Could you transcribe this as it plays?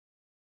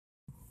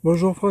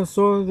Bonjour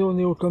Françoise, on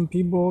est au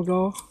camping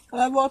Beauregard. À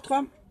la vôtre.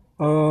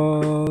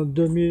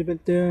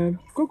 2021.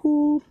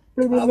 Coucou.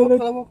 À la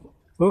vôtre, à la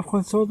vôtre.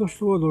 Françoise, je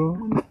te vois de là.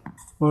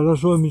 Voilà,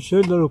 je vois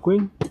Michel dans le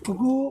coin.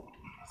 Coucou.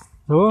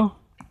 Ça va?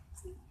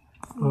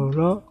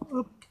 Voilà.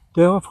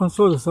 Pierre,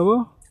 Françoise, ça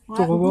va? Ouais.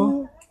 Tu revois?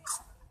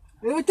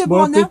 Elle était Bon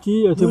bonne, hein.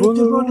 appétit, elle était bonne,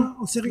 là?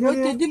 On s'est Elle régalé.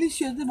 était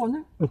délicieuse, elle était bonne,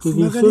 hein. Elle était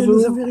Magali, elle nous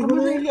délicieuse, a fait là? Comme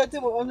rigoler. elle était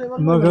bonne.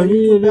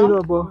 Magali, elle est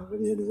là-bas.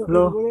 Magali, elle nous a fait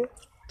Là.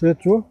 rigoler.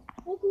 Tu vois?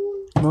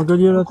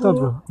 Magali à la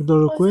table, dans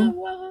le coin.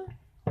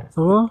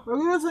 Ça va?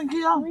 Regarde la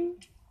sangria. Oui.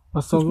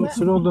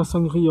 C'est l'heure de la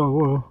sangria,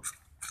 voilà.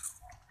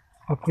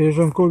 Après, il y a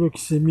Jean-Claude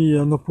qui s'est mis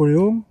à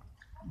Napoléon.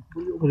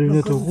 Les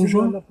lunettes rouges.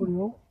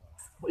 Napoléon.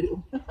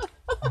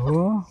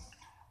 Voilà.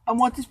 À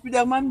moitié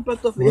Spiderman, pas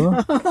tout à fait.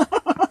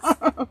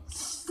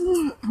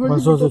 Voilà.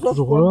 Françoise est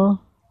toujours là.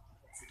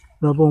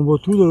 Là-bas, on voit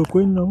tout dans le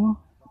coin, là-bas.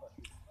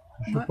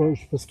 Je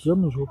sais pas ce qu'il y a,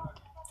 mais je vois pas.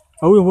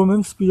 Ah oui, on voit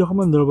même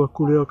Spiderman là-bas,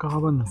 couler à la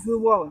caravane. Je veux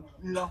voir, ouais.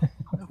 Il est là.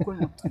 Je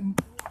connais.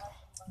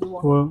 Je veux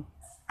voir. Ouais.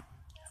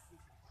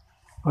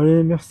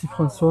 Allez, merci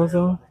Françoise.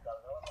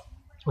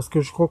 Parce que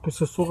je crois que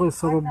ce soir,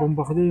 ça va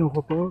bombarder un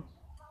repas.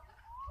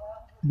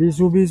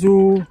 Bisous,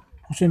 bisous.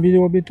 Prochaine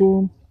vidéo, à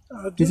bientôt.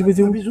 Bisous,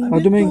 bisous. À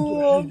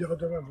demain.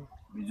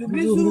 Bisous,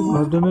 bisous.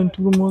 À demain,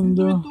 tout le monde.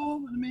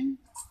 Bientôt, à demain.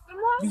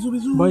 Bisous,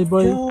 bisous. Bye,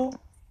 bye. Ciao.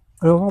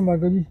 Au revoir,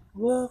 Magali. Au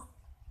revoir.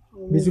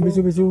 Bisous,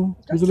 bisous, bisous.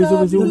 Bisous, bisous,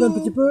 Lave bisous. un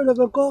petit peu, lave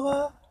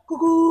encore.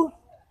 Coucou.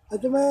 À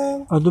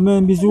demain. À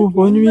demain, bisous.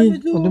 Bonne nuit.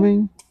 À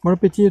demain. Bon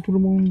appétit à tout le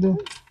monde.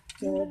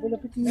 Ciao, bon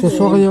appétit. Ce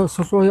soir, il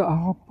y a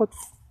un repas.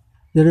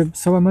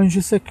 Ça va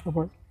manger sec.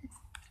 Là-bas.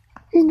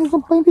 Ils nous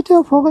ont pas invités à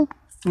la forêt.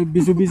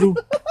 Bisous, bisous.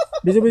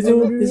 Bisous,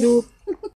 bisous, bisous.